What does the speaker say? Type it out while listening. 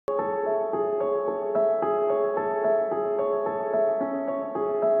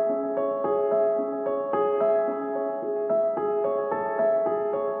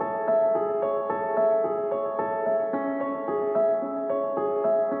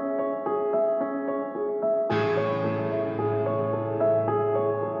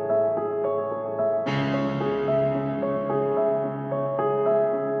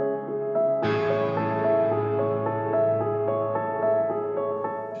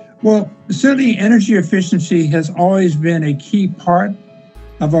Well, certainly energy efficiency has always been a key part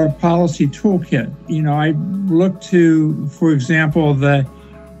of our policy toolkit. I look to, for example, the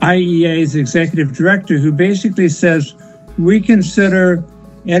IEA's executive director, who basically says we consider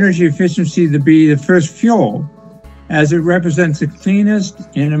energy efficiency to be the first fuel, as it represents the cleanest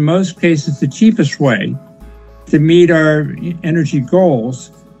and in most cases the cheapest way to meet our energy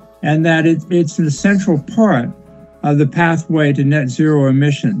goals, and that it's an essential part of the pathway to net zero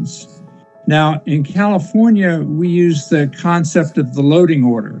emissions. Now, in California, we use the concept of the loading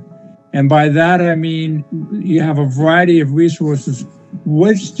order. And by that, I mean, you have a variety of resources.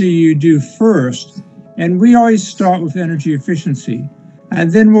 Which do you do first? And we always start with energy efficiency.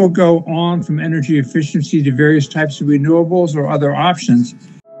 And then we'll go on from energy efficiency to various types of renewables or other options.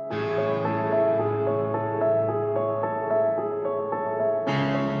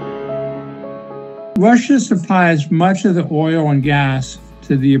 Russia supplies much of the oil and gas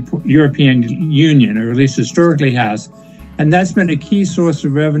to the European Union, or at least historically has, and that's been a key source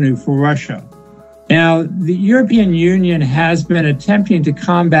of revenue for Russia. Now, the European Union has been attempting to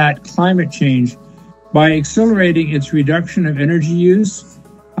combat climate change by accelerating its reduction of energy use,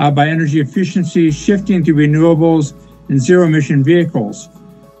 by energy efficiency, shifting to renewables and zero-emission vehicles.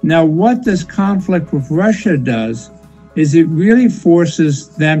 Now, what this conflict with Russia does is it really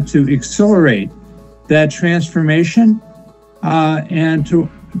forces them to accelerate that transformation, and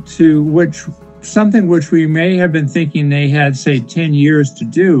to which something which we may have been thinking they had, say, 10 years to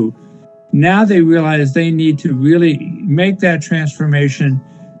do. Now they realize they need to really make that transformation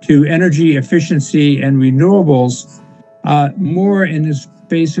to energy efficiency and renewables more in the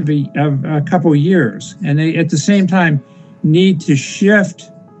space of a couple of years. And they, at the same time, need to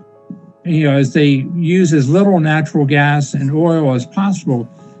shift, as they use as little natural gas and oil as possible,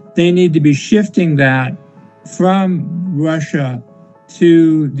 they need to be shifting that from Russia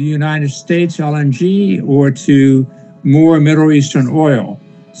to the United States LNG or to more Middle Eastern oil.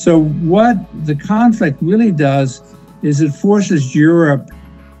 So what the conflict really does is it forces Europe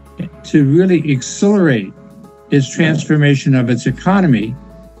to really accelerate its transformation of its economy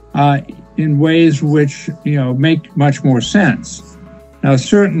in ways which make much more sense. Now,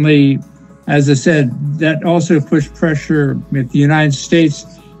 certainly, as I said, that also puts pressure if the United States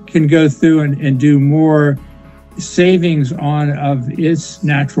can go through and do more savings of its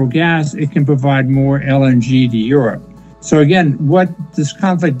natural gas, it can provide more LNG to Europe. So again, what this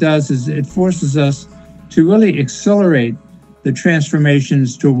conflict does is it forces us to really accelerate the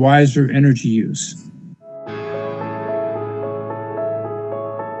transformations to wiser energy use.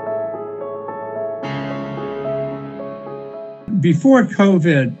 Before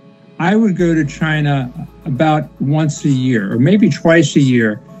COVID, I would go to China about once a year or maybe twice a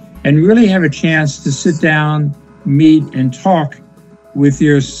year and really have a chance to sit down, meet, and talk with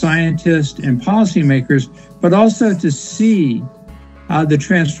your scientists and policymakers, but also to see the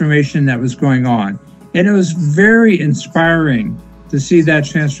transformation that was going on. And it was very inspiring to see that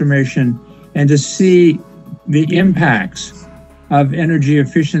transformation and to see the impacts of energy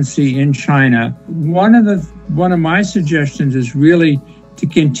efficiency in China. One of my suggestions is really to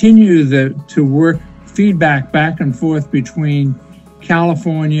continue to work feedback back and forth between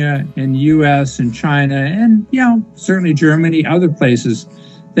California and US and China and, certainly Germany, other places,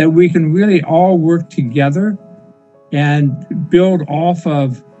 that we can really all work together and build off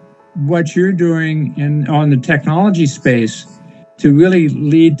of what you're doing on the technology space to really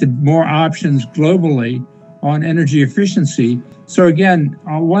lead to more options globally on energy efficiency. So again,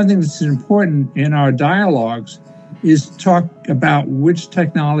 one thing that's important in our dialogues is to talk about which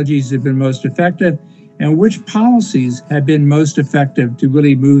technologies have been most effective and which policies have been most effective to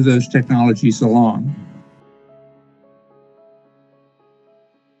really move those technologies along.